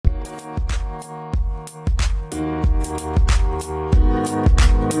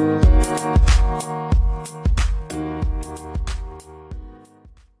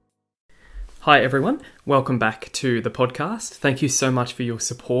Hi everyone, welcome back to the podcast. Thank you so much for your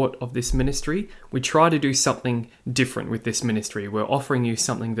support of this ministry. We try to do something different with this ministry. We're offering you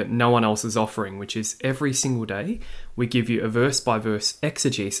something that no one else is offering, which is every single day we give you a verse by verse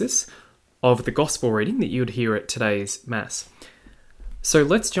exegesis of the gospel reading that you'd hear at today's Mass. So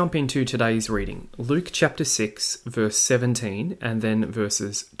let's jump into today's reading. Luke chapter 6 verse 17 and then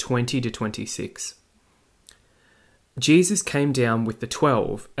verses 20 to 26. Jesus came down with the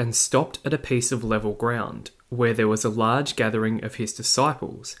 12 and stopped at a piece of level ground, where there was a large gathering of his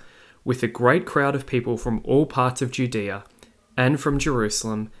disciples, with a great crowd of people from all parts of Judea, and from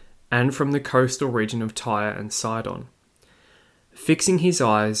Jerusalem, and from the coastal region of Tyre and Sidon. Fixing his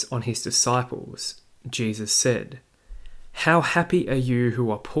eyes on his disciples, Jesus said, "How happy are you who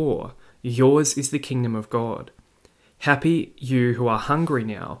are poor, yours is the kingdom of God. Happy you who are hungry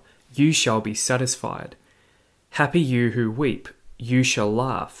now, you shall be satisfied. Happy you who weep, you shall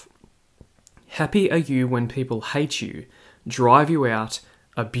laugh. Happy are you when people hate you, drive you out,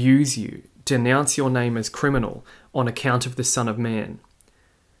 abuse you, denounce your name as criminal on account of the Son of Man.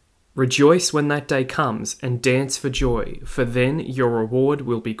 Rejoice when that day comes and dance for joy, for then your reward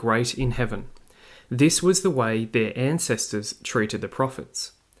will be great in heaven. This was the way their ancestors treated the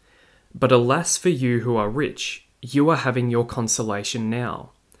prophets. But alas for you who are rich, you are having your consolation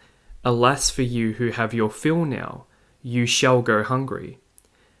now. Alas for you who have your fill now, you shall go hungry.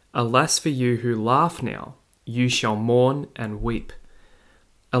 Alas for you who laugh now, you shall mourn and weep.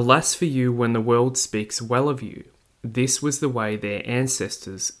 Alas for you when the world speaks well of you. This was the way their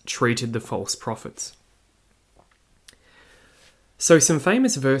ancestors treated the false prophets." So some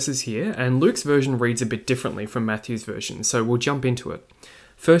famous verses here, and Luke's version reads a bit differently from Matthew's version, so we'll jump into it.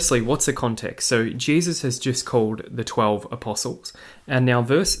 Firstly, what's the context? So Jesus has just called the 12 apostles. And now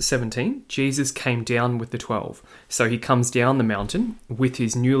verse 17, Jesus came down with the 12. So he comes down the mountain with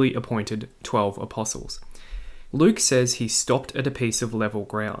his newly appointed 12 apostles. Luke says he stopped at a piece of level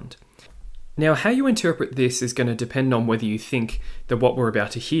ground. Now, how you interpret this is going to depend on whether you think that what we're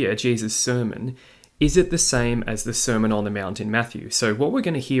about to hear, Jesus' sermon, is it the same as the Sermon on the Mount in Matthew? So what we're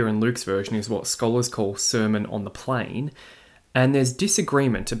going to hear in Luke's version is what scholars call Sermon on the Plain. And there's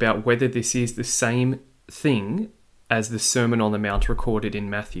disagreement about whether this is the same thing as the Sermon on the Mount recorded in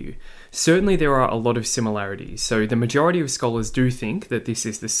Matthew. Certainly there are a lot of similarities. So the majority of scholars do think that this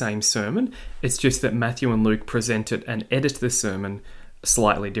is the same sermon. It's just that Matthew and Luke present it and edit the sermon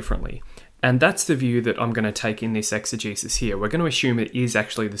slightly differently. And that's the view that I'm going to take in this exegesis here. We're going to assume it is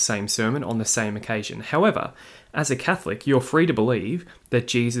actually the same sermon on the same occasion. However, as a Catholic, you're free to believe that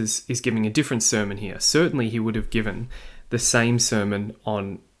Jesus is giving a different sermon here. Certainly he would have given the same sermon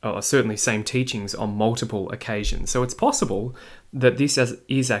on, or certainly same teachings on multiple occasions. So it's possible that this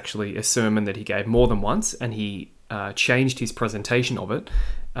is actually a sermon that he gave more than once, and he changed his presentation of it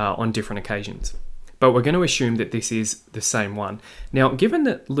on different occasions. But we're going to assume that this is the same one. Now, given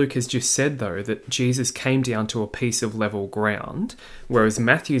that Luke has just said, though, that Jesus came down to a piece of level ground, whereas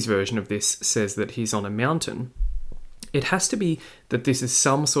Matthew's version of this says that he's on a mountain, it has to be that this is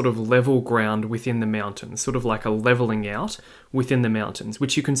some sort of level ground within the mountains, sort of like a leveling out within the mountains,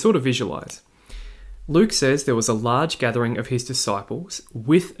 which you can sort of visualize. Luke says there was a large gathering of his disciples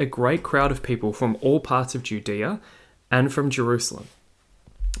with a great crowd of people from all parts of Judea and from Jerusalem.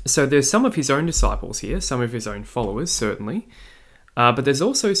 So there's some of his own disciples here, some of his own followers, certainly. But there's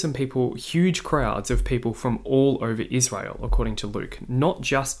also some people, huge crowds of people from all over Israel, according to Luke, not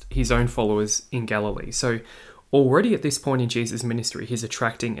just his own followers in Galilee. So already at this point in Jesus' ministry, he's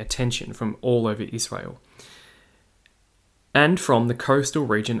attracting attention from all over Israel and from the coastal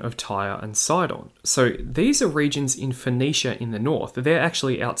region of Tyre and Sidon. So these are regions in Phoenicia in the north. They're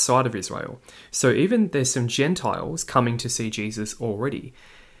actually outside of Israel. So even there's some Gentiles coming to see Jesus already.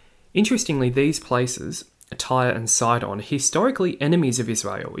 Interestingly, these places, Tyre and Sidon, historically enemies of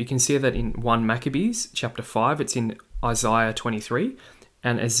Israel. You can see that in 1 Maccabees chapter 5, it's in Isaiah 23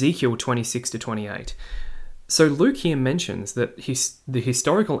 and Ezekiel 26 to 28. So Luke here mentions that the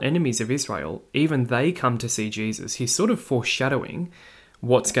historical enemies of Israel, even they come to see Jesus. He's sort of foreshadowing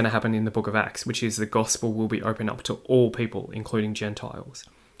what's going to happen in the book of Acts, which is the gospel will be opened up to all people, including Gentiles.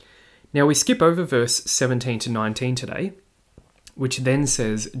 Now we skip over verse 17 to 19 today, which then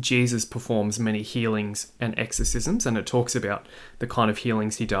says Jesus performs many healings and exorcisms, and it talks about the kind of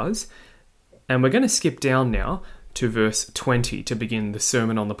healings he does. And we're going to skip down now to verse 20 to begin the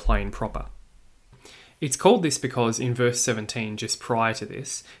Sermon on the Plain proper. It's called this because in verse 17, just prior to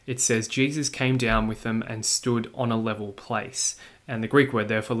this, it says, Jesus came down with them and stood on a level place. And the Greek word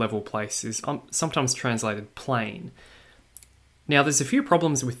there for level place is sometimes translated plain. Now, there's a few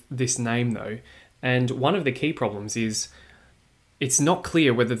problems with this name, though. And one of the key problems is it's not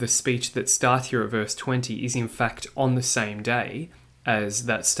clear whether the speech that starts here at verse 20 is in fact on the same day as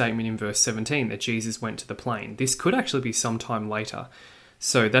that statement in verse 17 that Jesus went to the plain. This could actually be sometime later.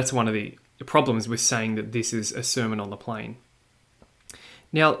 So that's one of the problems with saying that this is a sermon on the plain.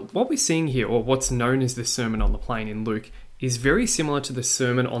 Now, what we're seeing here, or what's known as the Sermon on the Plain in Luke, is very similar to the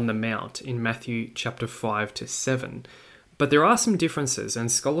Sermon on the Mount in Matthew chapter 5 to 7. But there are some differences,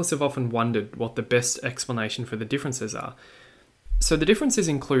 and scholars have often wondered what the best explanation for the differences are. So the differences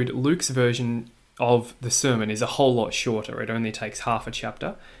include Luke's version of the sermon is a whole lot shorter. It only takes half a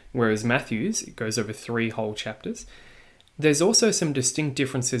chapter, whereas Matthew's, it goes over 3 whole chapters. There's also some distinct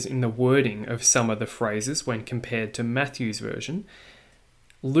differences in the wording of some of the phrases when compared to Matthew's version.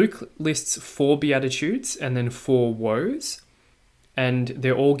 Luke lists 4 beatitudes and then 4 woes, and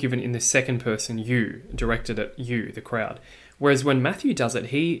they're all given in the second person you, directed at you, the crowd. Whereas when Matthew does it,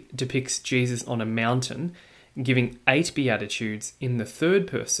 he depicts Jesus on a mountain, giving 8 beatitudes in the third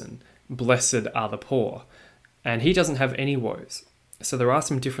person, blessed are the poor, and he doesn't have any woes. So there are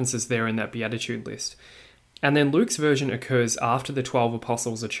some differences there in that beatitude list. And then Luke's version occurs after the 12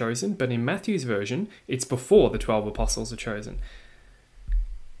 apostles are chosen, but in Matthew's version, it's before the 12 apostles are chosen.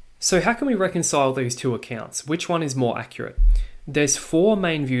 So how can we reconcile these two accounts? Which one is more accurate? There's 4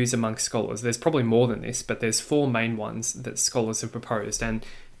 main views among scholars. There's probably more than this, but there's 4 main ones that scholars have proposed. And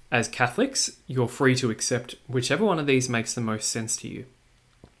as Catholics, you're free to accept whichever one of these makes the most sense to you.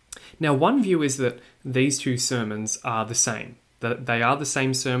 Now, one view is that these 2 sermons are the same, that they are the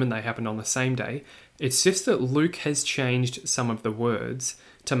same sermon, they happen on the same day. It's just that Luke has changed some of the words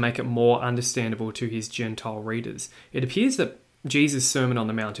to make it more understandable to his Gentile readers. It appears that Jesus' Sermon on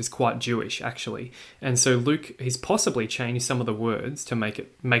the Mount is quite Jewish, actually, and so Luke has possibly changed some of the words to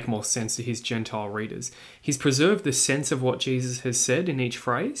make more sense to his Gentile readers. He's preserved the sense of what Jesus has said in each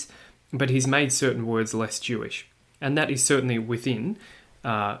phrase, but he's made certain words less Jewish, and that is certainly within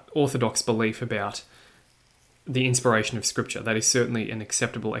Orthodox belief about the inspiration of Scripture. That is certainly an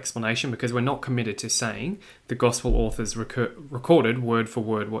acceptable explanation, because we're not committed to saying the Gospel authors recorded word for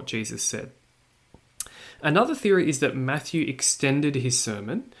word what Jesus said. Another theory is that Matthew extended his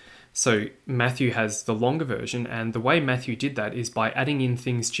sermon. So Matthew has the longer version, and the way Matthew did that is by adding in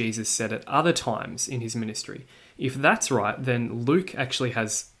things Jesus said at other times in his ministry. If that's right, then Luke actually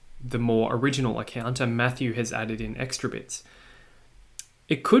has the more original account, and Matthew has added in extra bits.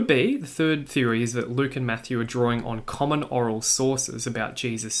 It could be, the third theory is that Luke and Matthew are drawing on common oral sources about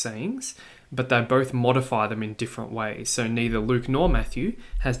Jesus' sayings, but they both modify them in different ways. So neither Luke nor Matthew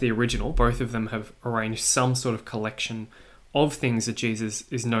has the original. Both of them have arranged some sort of collection of things that Jesus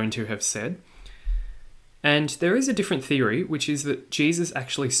is known to have said. And there is a different theory, which is that Jesus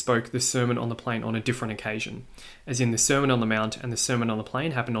actually spoke the Sermon on the Plain on a different occasion, as in the Sermon on the Mount and the Sermon on the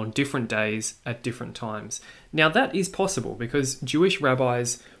Plain happened on different days at different times. Now that is possible because Jewish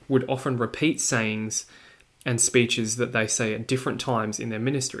rabbis would often repeat sayings and speeches that they say at different times in their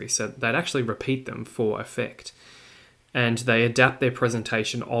ministry, so they'd actually repeat them for effect. And they adapt their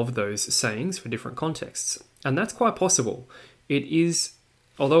presentation of those sayings for different contexts. And that's quite possible. It is,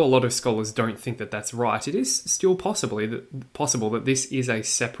 although a lot of scholars don't think that that's right, it is still possible that this is a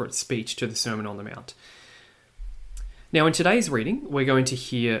separate speech to the Sermon on the Mount. Now, in today's reading, we're going to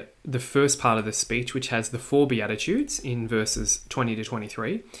hear the first part of the speech, which has the 4 Beatitudes in verses 20 to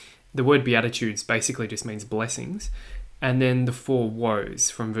 23. The word Beatitudes basically just means blessings. And then the 4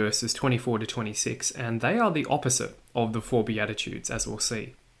 woes from verses 24 to 26, and they are the opposite of the 4 Beatitudes, as we'll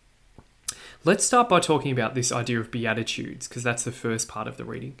see. Let's start by talking about this idea of Beatitudes, because that's the first part of the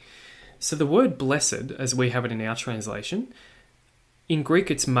reading. So the word blessed, as we have it in our translation, in Greek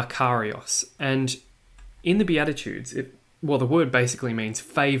it's makarios, and in the Beatitudes, the word basically means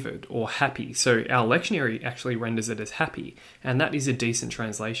favoured or happy. So our lectionary actually renders it as happy, and that is a decent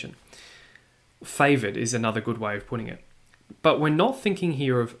translation. Favoured is another good way of putting it. But we're not thinking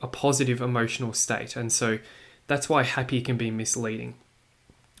here of a positive emotional state, and so that's why happy can be misleading.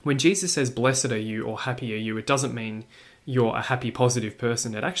 When Jesus says, blessed are you or happy are you, it doesn't mean you're a happy, positive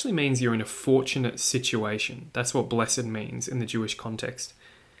person. It actually means you're in a fortunate situation. That's what blessed means in the Jewish context.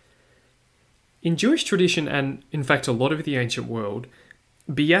 In Jewish tradition, and in fact a lot of the ancient world,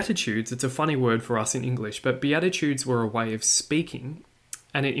 Beatitudes, it's a funny word for us in English, but Beatitudes were a way of speaking,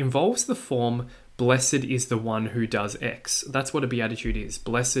 and it involves the form, blessed is the one who does X. That's what a Beatitude is.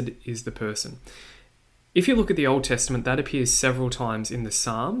 Blessed is the person. If you look at the Old Testament, that appears several times in the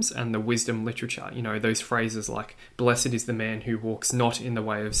Psalms and the wisdom literature. You know, those phrases like, blessed is the man who walks not in the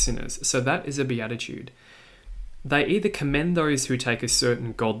way of sinners. So that is a Beatitude. They either commend those who take a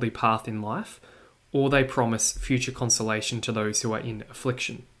certain godly path in life, or they promise future consolation to those who are in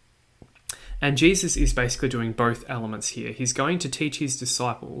affliction. And Jesus is basically doing both elements here. He's going to teach his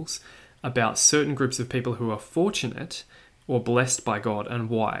disciples about certain groups of people who are fortunate or blessed by God and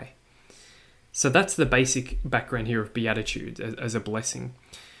why. So that's the basic background here of Beatitudes as a blessing.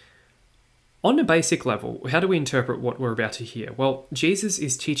 On a basic level, how do we interpret what we're about to hear? Well, Jesus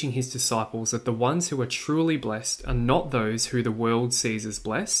is teaching his disciples that the ones who are truly blessed are not those who the world sees as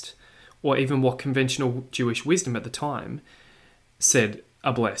blessed, or even what conventional Jewish wisdom at the time said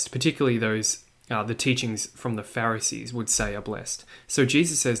are blessed, particularly those the teachings from the Pharisees would say are blessed. So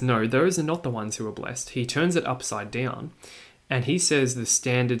Jesus says, no, those are not the ones who are blessed. He turns it upside down, and he says the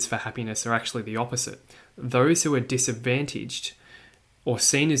standards for happiness are actually the opposite. Those who are disadvantaged or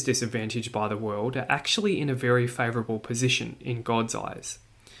seen as disadvantaged by the world are actually in a very favorable position in God's eyes.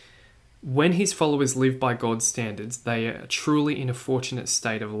 When his followers live by God's standards, they are truly in a fortunate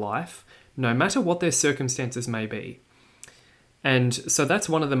state of life, no matter what their circumstances may be. And so that's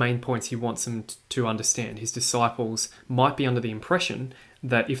one of the main points he wants them to understand. His disciples might be under the impression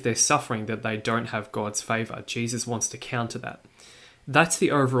that if they're suffering, that they don't have God's favor. Jesus wants to counter that. That's the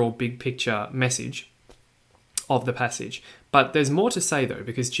overall big picture message of the passage. But there's more to say though,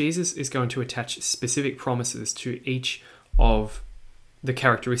 because Jesus is going to attach specific promises to each of the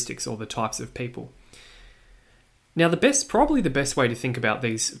characteristics or the types of people. Now, probably the best way to think about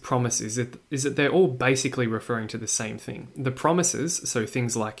these promises is that they're all basically referring to the same thing. The promises, so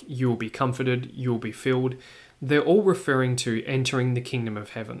things like you will be comforted, you will be filled, they're all referring to entering the kingdom of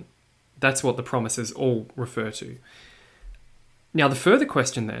heaven. That's what the promises all refer to. Now, the further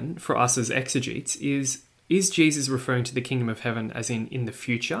question then for us as exegetes is Jesus referring to the kingdom of heaven as in the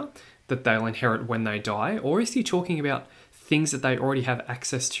future, that they'll inherit when they die, or is he talking about things that they already have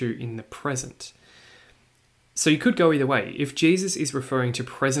access to in the present? So you could go either way. If Jesus is referring to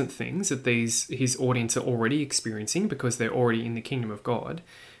present things that his audience are already experiencing because they're already in the kingdom of God,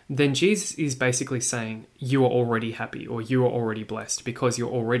 then Jesus is basically saying you are already happy or you are already blessed because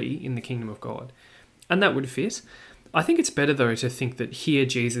you're already in the kingdom of God. And that would fit. I think it's better though to think that here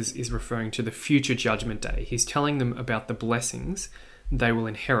Jesus is referring to the future judgment day. He's telling them about the blessings they will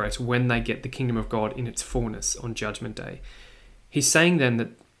inherit when they get the kingdom of God in its fullness on judgment day. He's saying then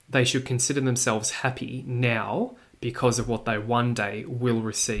that they should consider themselves happy now because of what they one day will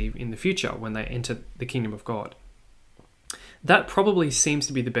receive in the future when they enter the kingdom of God. That probably seems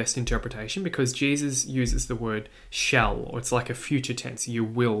to be the best interpretation because Jesus uses the word shall, or it's like a future tense. You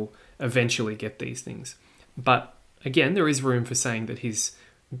will eventually get these things. But again, there is room for saying that he's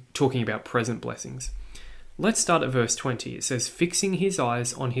talking about present blessings. Let's start at verse 20. It says, fixing his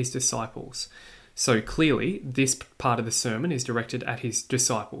eyes on his disciples. So clearly, this part of the sermon is directed at his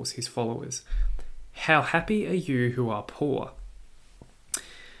disciples, his followers. How happy are you who are poor?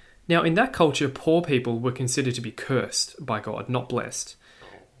 Now, in that culture, poor people were considered to be cursed by God, not blessed.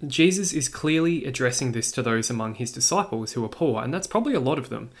 Jesus is clearly addressing this to those among his disciples who are poor, and that's probably a lot of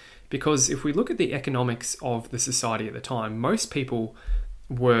them, because if we look at the economics of the society at the time, most people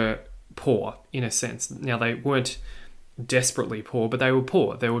were poor, in a sense. Now, they weren't desperately poor, but they were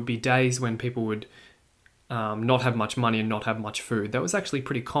poor. There would be days when people would not have much money and not have much food. That was actually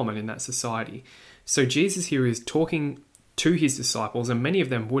pretty common in that society. So Jesus here is talking to his disciples, and many of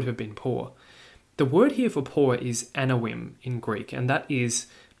them would have been poor. The word here for poor is anawim in Greek, and that is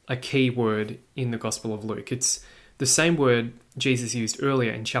a key word in the Gospel of Luke. It's the same word Jesus used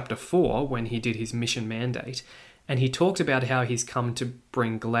earlier in chapter 4 when he did his mission mandate, and he talked about how he's come to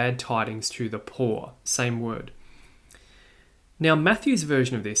bring glad tidings to the poor. Same word. Now, Matthew's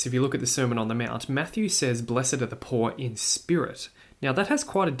version of this, if you look at the Sermon on the Mount, Matthew says, blessed are the poor in spirit. Now, that has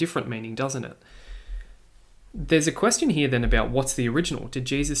quite a different meaning, doesn't it? There's a question here then about what's the original. Did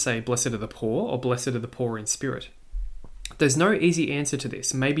Jesus say, blessed are the poor, or blessed are the poor in spirit? There's no easy answer to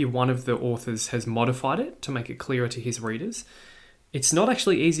this. Maybe one of the authors has modified it to make it clearer to his readers. It's not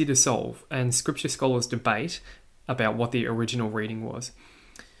actually easy to solve, and scripture scholars debate about what the original reading was.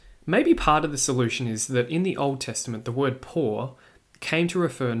 Maybe part of the solution is that in the Old Testament, the word poor came to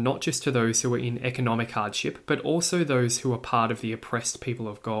refer not just to those who were in economic hardship, but also those who were part of the oppressed people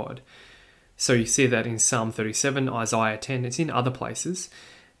of God. So you see that in Psalm 37, Isaiah 10, it's in other places.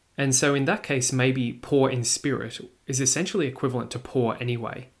 And so in that case, maybe poor in spirit is essentially equivalent to poor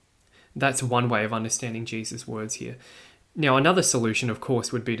anyway. That's one way of understanding Jesus' words here. Now, another solution, of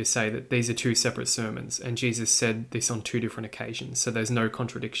course, would be to say that these are two separate sermons, and Jesus said this on two different occasions, so there's no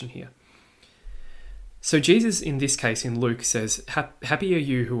contradiction here. So Jesus, in this case, in Luke, says, happy are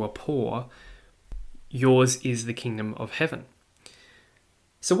you who are poor, yours is the kingdom of heaven.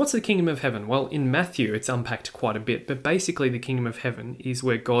 So what's the kingdom of heaven? Well, in Matthew, it's unpacked quite a bit, but basically the kingdom of heaven is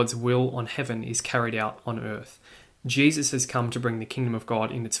where God's will on heaven is carried out on earth. Jesus has come to bring the kingdom of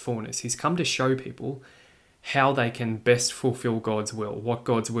God in its fullness. He's come to show people how they can best fulfill God's will, what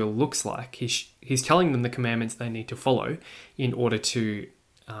God's will looks like. He's telling them the commandments they need to follow in order to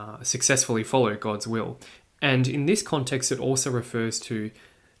successfully follow God's will. And in this context, it also refers to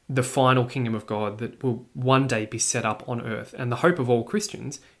the final kingdom of God that will one day be set up on earth. And the hope of all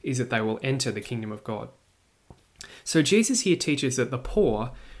Christians is that they will enter the kingdom of God. So Jesus here teaches that the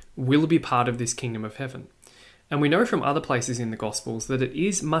poor will be part of this kingdom of heaven. And we know from other places in the Gospels that it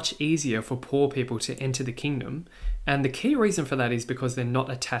is much easier for poor people to enter the kingdom. And the key reason for that is because they're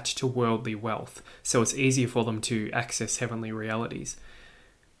not attached to worldly wealth. So it's easier for them to access heavenly realities.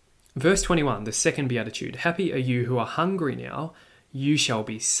 Verse 21, the second beatitude, happy are you who are hungry now, you shall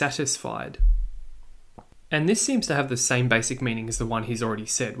be satisfied. And this seems to have the same basic meaning as the one he's already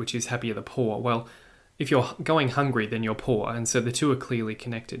said, which is happy are the poor. Well, if you're going hungry, then you're poor. And so the two are clearly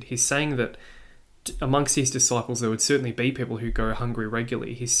connected. He's saying that amongst his disciples, there would certainly be people who go hungry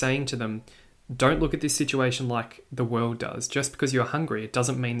regularly. He's saying to them, don't look at this situation like the world does. Just because you're hungry, it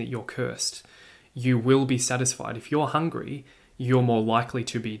doesn't mean that you're cursed. You will be satisfied. If you're hungry, you're more likely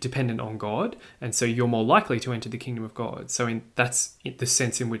to be dependent on God, and so you're more likely to enter the kingdom of God. So that's the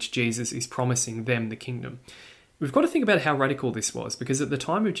sense in which Jesus is promising them the kingdom. We've got to think about how radical this was, because at the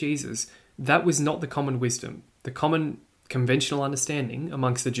time of Jesus, that was not the common wisdom. The common conventional understanding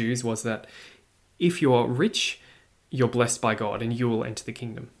amongst the Jews was that if you're rich, you're blessed by God and you will enter the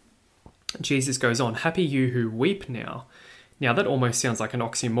kingdom. Jesus goes on, happy you who weep now. Now that almost sounds like an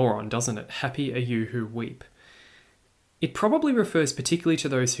oxymoron, doesn't it? Happy are you who weep. It probably refers particularly to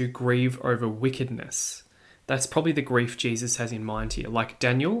those who grieve over wickedness. That's probably the grief Jesus has in mind here. Like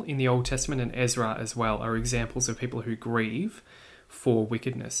Daniel in the Old Testament and Ezra as well are examples of people who grieve for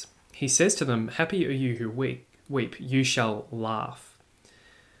wickedness. He says to them, happy are you who weep, you shall laugh.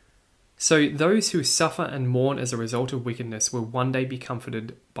 So those who suffer and mourn as a result of wickedness will one day be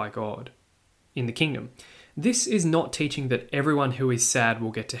comforted by God in the kingdom. This is not teaching that everyone who is sad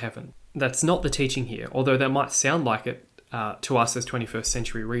will get to heaven. That's not the teaching here, although that might sound like it to us as 21st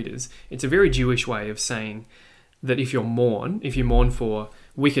century readers. It's a very Jewish way of saying that if you mourn for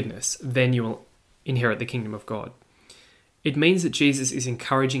wickedness, then you will inherit the kingdom of God. It means that Jesus is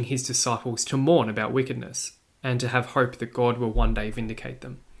encouraging his disciples to mourn about wickedness and to have hope that God will one day vindicate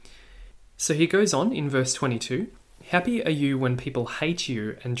them. So he goes on in verse 22, happy are you when people hate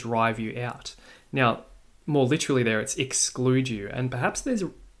you and drive you out. Now, more literally there, it's exclude you. And perhaps this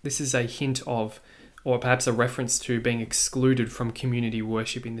is a hint of, or perhaps a reference to being excluded from community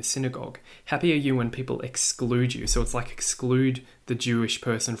worship in the synagogue. Happy are you when people exclude you. So it's like exclude the Jewish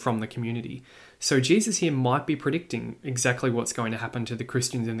person from the community. So Jesus here might be predicting exactly what's going to happen to the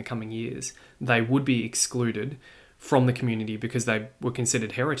Christians in the coming years. They would be excluded from the community because they were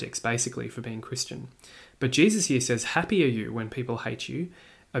considered heretics, basically, for being Christian. But Jesus here says, happy are you when people hate you,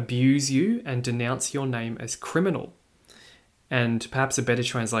 abuse you, and denounce your name as criminal. And perhaps a better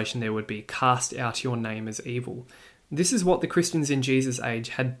translation there would be, cast out your name as evil. This is what the Christians in Jesus' age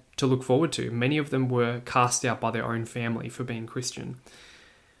had to look forward to. Many of them were cast out by their own family for being Christian.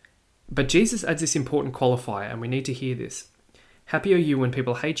 But Jesus adds this important qualifier, and we need to hear this. Happy are you when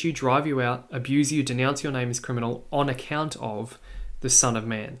people hate you, drive you out, abuse you, denounce your name as criminal on account of the Son of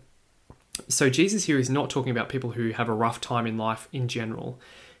Man. So Jesus here is not talking about people who have a rough time in life in general.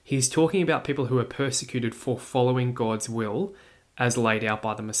 He's talking about people who are persecuted for following God's will as laid out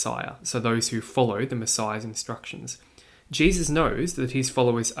by the Messiah. So those who follow the Messiah's instructions. Jesus knows that his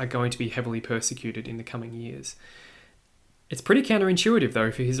followers are going to be heavily persecuted in the coming years. It's pretty counterintuitive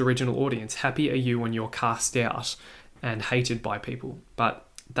though for his original audience. Happy are you when you're cast out and hated by people. But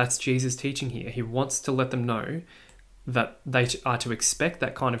that's Jesus' teaching here. He wants to let them know that they are to expect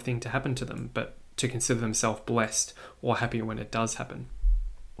that kind of thing to happen to them, but to consider themselves blessed or happy when it does happen.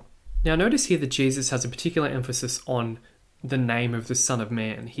 Now notice here that Jesus has a particular emphasis on the name of the Son of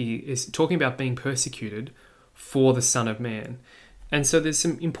Man. He is talking about being persecuted for the Son of Man. And so there's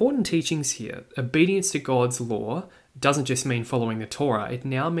some important teachings here. Obedience to God's law doesn't just mean following the Torah, it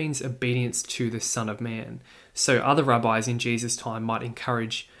now means obedience to the Son of Man. So other rabbis in Jesus' time might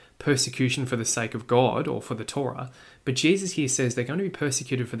encourage persecution for the sake of God or for the Torah, but Jesus here says they're going to be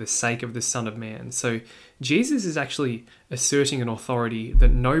persecuted for the sake of the Son of Man. So Jesus is actually asserting an authority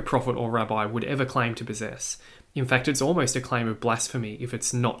that no prophet or rabbi would ever claim to possess. In fact, it's almost a claim of blasphemy if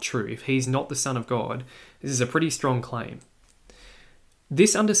it's not true. If he's not the Son of God, this is a pretty strong claim.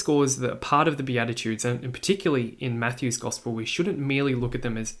 This underscores that part of the Beatitudes, and particularly in Matthew's Gospel, we shouldn't merely look at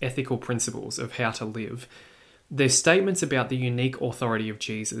them as ethical principles of how to live. They're statements about the unique authority of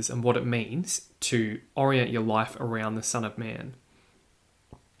Jesus and what it means to orient your life around the Son of Man.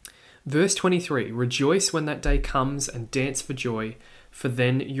 Verse 23, rejoice when that day comes and dance for joy, for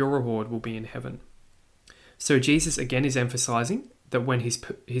then your reward will be in heaven. So Jesus again is emphasizing that when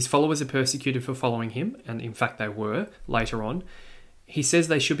his followers are persecuted for following him, and in fact they were later on, he says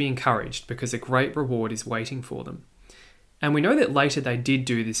they should be encouraged because a great reward is waiting for them. And we know that later they did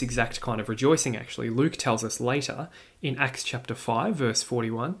do this exact kind of rejoicing actually. Luke tells us later in Acts chapter 5 verse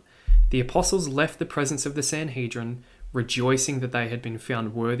 41, the apostles left the presence of the Sanhedrin rejoicing that they had been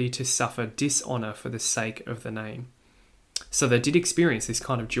found worthy to suffer dishonor for the sake of the name. So they did experience this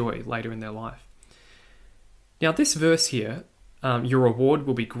kind of joy later in their life. Now this verse here, your reward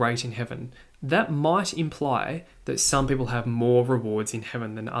will be great in heaven, that might imply that some people have more rewards in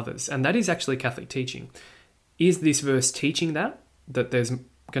heaven than others. And that is actually Catholic teaching. Is this verse teaching that there's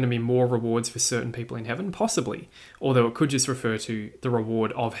going to be more rewards for certain people in heaven? Possibly. Although it could just refer to the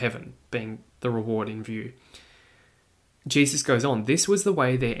reward of heaven being the reward in view. Jesus goes on, this was the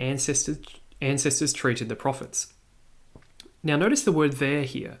way their ancestors treated the prophets. Now notice the word there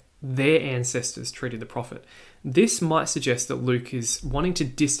here. Their ancestors treated the prophet. This might suggest that Luke is wanting to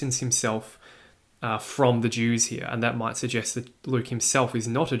distance himself from the Jews here, and that might suggest that Luke himself is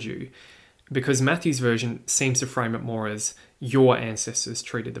not a Jew, because Matthew's version seems to frame it more as your ancestors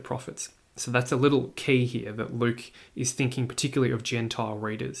treated the prophets. So that's a little key here, that Luke is thinking particularly of Gentile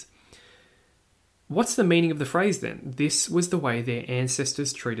readers. What's the meaning of the phrase then? This was the way their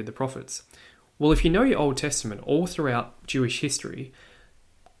ancestors treated the prophets. Well, if you know your Old Testament, all throughout Jewish history,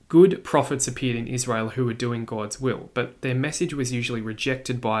 good prophets appeared in Israel who were doing God's will, but their message was usually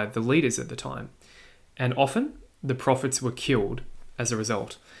rejected by the leaders at the time. And often, the prophets were killed as a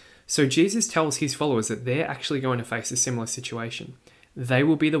result. So Jesus tells his followers that they're actually going to face a similar situation. They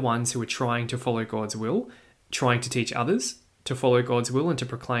will be the ones who are trying to follow God's will, trying to teach others to follow God's will and to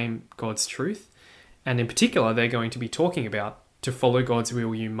proclaim God's truth. And in particular, they're going to be talking about, to follow God's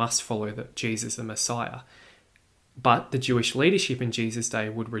will, you must follow Jesus the Messiah. But the Jewish leadership in Jesus' day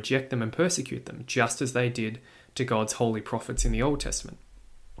would reject them and persecute them, just as they did to God's holy prophets in the Old Testament.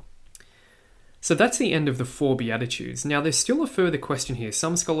 So that's the end of the 4 Beatitudes. Now, there's still a further question here.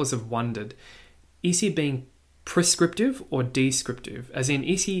 Some scholars have wondered, is he being prescriptive or descriptive? As in,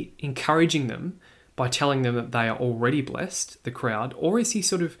 is he encouraging them by telling them that they are already blessed, the crowd, or is he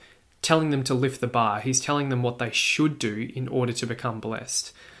sort of telling them to lift the bar? He's telling them what they should do in order to become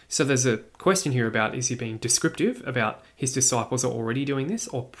blessed. So there's a question here about, is he being descriptive about his disciples are already doing this,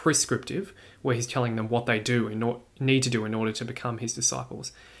 or prescriptive, where he's telling them what they do and need to do in order to become his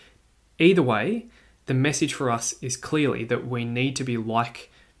disciples? Either way, the message for us is clearly that we need to be like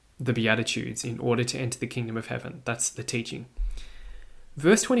the Beatitudes in order to enter the kingdom of heaven. That's the teaching.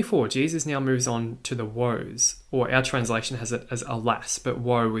 Verse 24, Jesus now moves on to the woes, or our translation has it as alas, but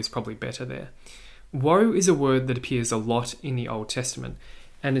woe is probably better there. Woe is a word that appears a lot in the Old Testament,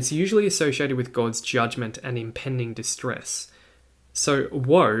 and it's usually associated with God's judgment and impending distress. So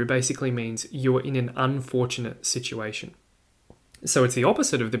woe basically means you are in an unfortunate situation. So it's the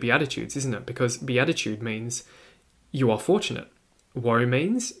opposite of the Beatitudes, isn't it? Because beatitude means you are fortunate. Woe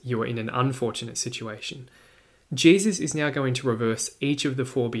means you are in an unfortunate situation. Jesus is now going to reverse each of the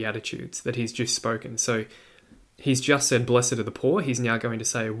 4 Beatitudes that he's just spoken. So he's just said, blessed are the poor. He's now going to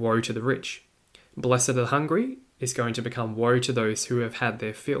say, woe to the rich. Blessed are the hungry is going to become woe to those who have had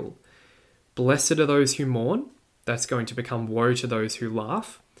their fill. Blessed are those who mourn. That's going to become woe to those who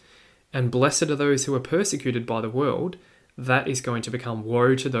laugh. And blessed are those who are persecuted by the world. That is going to become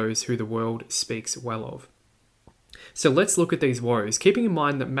woe to those who the world speaks well of. So let's look at these woes, keeping in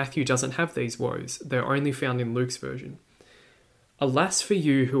mind that Matthew doesn't have these woes. They're only found in Luke's version. Alas for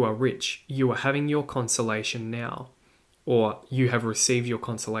you who are rich, you are having your consolation now, or you have received your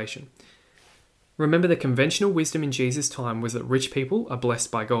consolation. Remember, the conventional wisdom in Jesus' time was that rich people are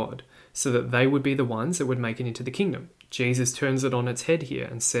blessed by God, so that they would be the ones that would make it into the kingdom. Jesus turns it on its head here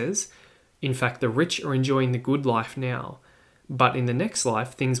and says, in fact, the rich are enjoying the good life now, but in the next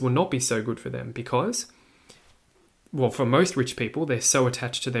life, things will not be so good for them because, well, for most rich people, they're so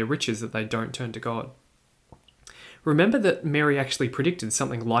attached to their riches that they don't turn to God. Remember that Mary actually predicted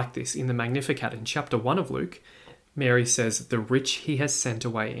something like this in the Magnificat in chapter 1 of Luke. Mary says, the rich he has sent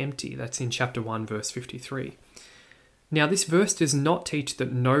away empty. That's in chapter 1, verse 53. Now, this verse does not teach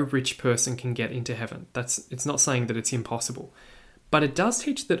that no rich person can get into heaven. It's not saying that it's impossible. But it does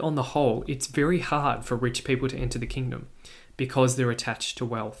teach that on the whole, it's very hard for rich people to enter the kingdom because they're attached to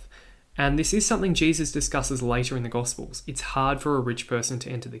wealth. And this is something Jesus discusses later in the Gospels. It's hard for a rich person to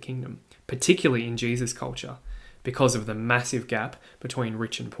enter the kingdom, particularly in Jesus' culture, because of the massive gap between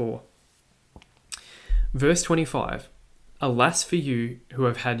rich and poor. Verse 25, alas for you who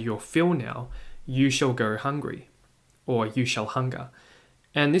have had your fill now, you shall go hungry, or you shall hunger.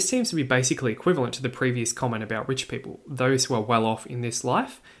 And this seems to be basically equivalent to the previous comment about rich people. Those who are well off in this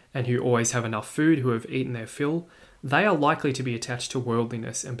life and who always have enough food, who have eaten their fill, they are likely to be attached to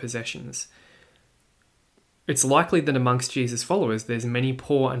worldliness and possessions. It's likely that amongst Jesus' followers, there's many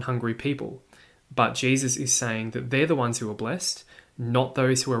poor and hungry people. But Jesus is saying that they're the ones who are blessed, not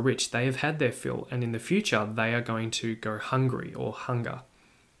those who are rich. They have had their fill, and in the future, they are going to go hungry or hunger.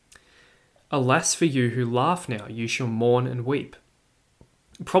 Alas for you who laugh now, you shall mourn and weep.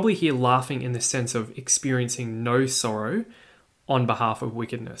 Probably here laughing in the sense of experiencing no sorrow on behalf of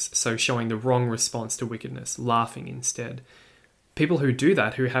wickedness. So showing the wrong response to wickedness, laughing instead. People who do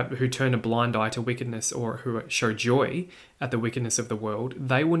that, who turn a blind eye to wickedness or who show joy at the wickedness of the world,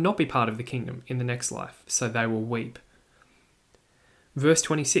 they will not be part of the kingdom in the next life, so they will weep. Verse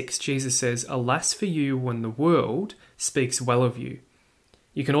 26, Jesus says, "Alas for you when the world speaks well of you."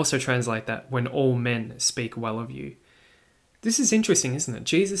 You can also translate that, "when all men speak well of you." This is interesting, isn't it?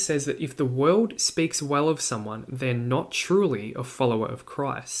 Jesus says that if the world speaks well of someone, they're not truly a follower of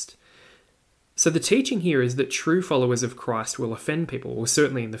Christ. So the teaching here is that true followers of Christ will offend people, or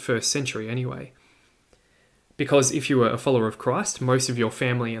certainly in the first century anyway. Because if you were a follower of Christ, most of your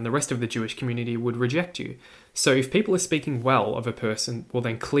family and the rest of the Jewish community would reject you. So if people are speaking well of a person, well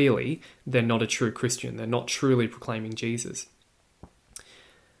then clearly they're not a true Christian. They're not truly proclaiming Jesus.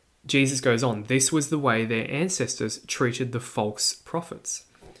 Jesus goes on, "This was the way their ancestors treated the false prophets."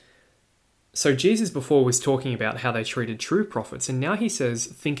 So Jesus before was talking about how they treated true prophets, and now he says,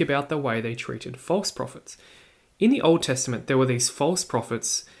 think about the way they treated false prophets. In the Old Testament, there were these false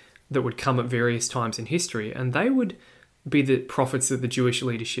prophets that would come at various times in history, and they would be the prophets that the Jewish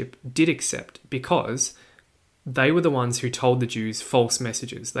leadership did accept because they were the ones who told the Jews false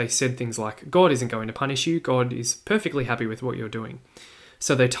messages. They said things like, God isn't going to punish you, God is perfectly happy with what you're doing.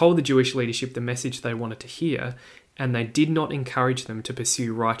 So they told the Jewish leadership the message they wanted to hear, and they did not encourage them to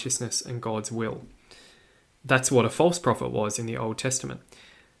pursue righteousness and God's will. That's what a false prophet was in the Old Testament.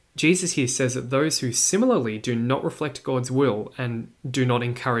 Jesus here says that those who similarly do not reflect God's will and do not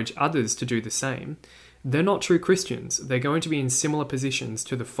encourage others to do the same, they're not true Christians. They're going to be in similar positions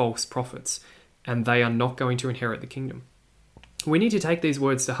to the false prophets, and they are not going to inherit the kingdom. We need to take these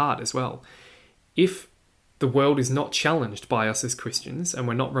words to heart as well. If the world is not challenged by us as Christians, and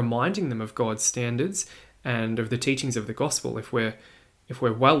we're not reminding them of God's standards and of the teachings of the gospel, if we're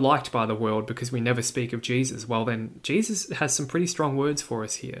well liked by the world because we never speak of Jesus, well then Jesus has some pretty strong words for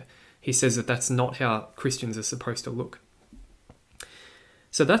us here. He says that that's not how Christians are supposed to look.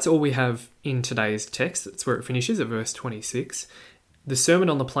 So that's all we have in today's text. That's where it finishes at verse 26. The Sermon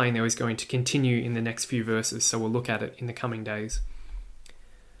on the Plain there is going to continue in the next few verses, so we'll look at it in the coming days.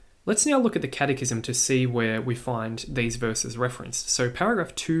 Let's now look at the Catechism to see where we find these verses referenced. So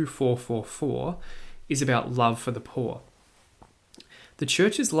paragraph 2444 is about love for the poor. The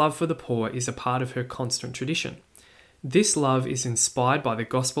Church's love for the poor is a part of her constant tradition. This love is inspired by the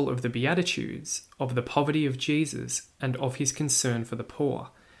gospel of the Beatitudes, of the poverty of Jesus, and of his concern for the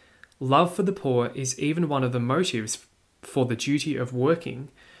poor. Love for the poor is even one of the motives for the duty of working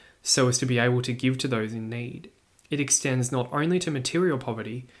so as to be able to give to those in need. It extends not only to material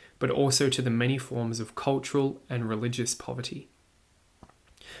poverty, but also to the many forms of cultural and religious poverty.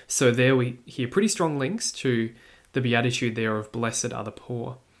 So there we hear pretty strong links to the beatitude there of blessed are the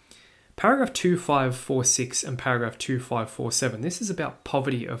poor. Paragraph 2546 and paragraph 2547, this is about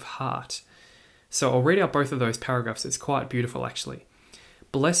poverty of heart. So I'll read out both of those paragraphs. It's quite beautiful actually.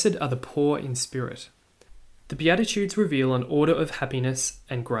 Blessed are the poor in spirit. The Beatitudes reveal an order of happiness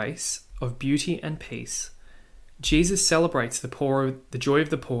and grace, of beauty and peace. Jesus celebrates the poor, the joy of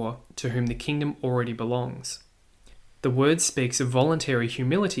the poor, to whom the kingdom already belongs. The word speaks of voluntary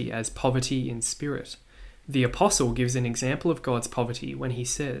humility as poverty in spirit. The apostle gives an example of God's poverty when he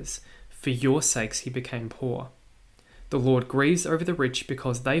says, "For your sakes he became poor." The Lord grieves over the rich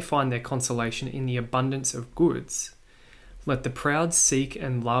because they find their consolation in the abundance of goods. Let the proud seek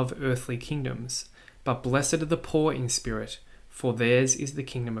and love earthly kingdoms, but blessed are the poor in spirit, for theirs is the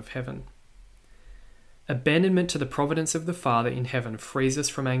kingdom of heaven. Abandonment to the providence of the Father in heaven frees us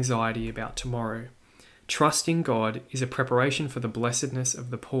from anxiety about tomorrow. Trust in God is a preparation for the blessedness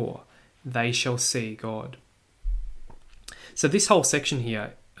of the poor. They shall see God. So this whole section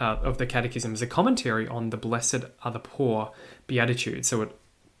here of the Catechism is a commentary on the blessed are the poor beatitude. So it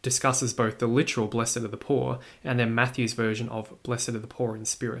discusses both the literal blessed are the poor and then Matthew's version of blessed are the poor in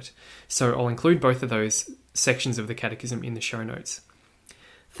spirit. So I'll include both of those sections of the Catechism in the show notes.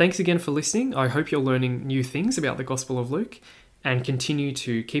 Thanks again for listening. I hope you're learning new things about the Gospel of Luke and continue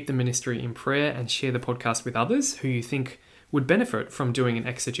to keep the ministry in prayer and share the podcast with others who you think would benefit from doing an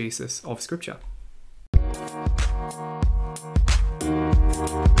exegesis of Scripture.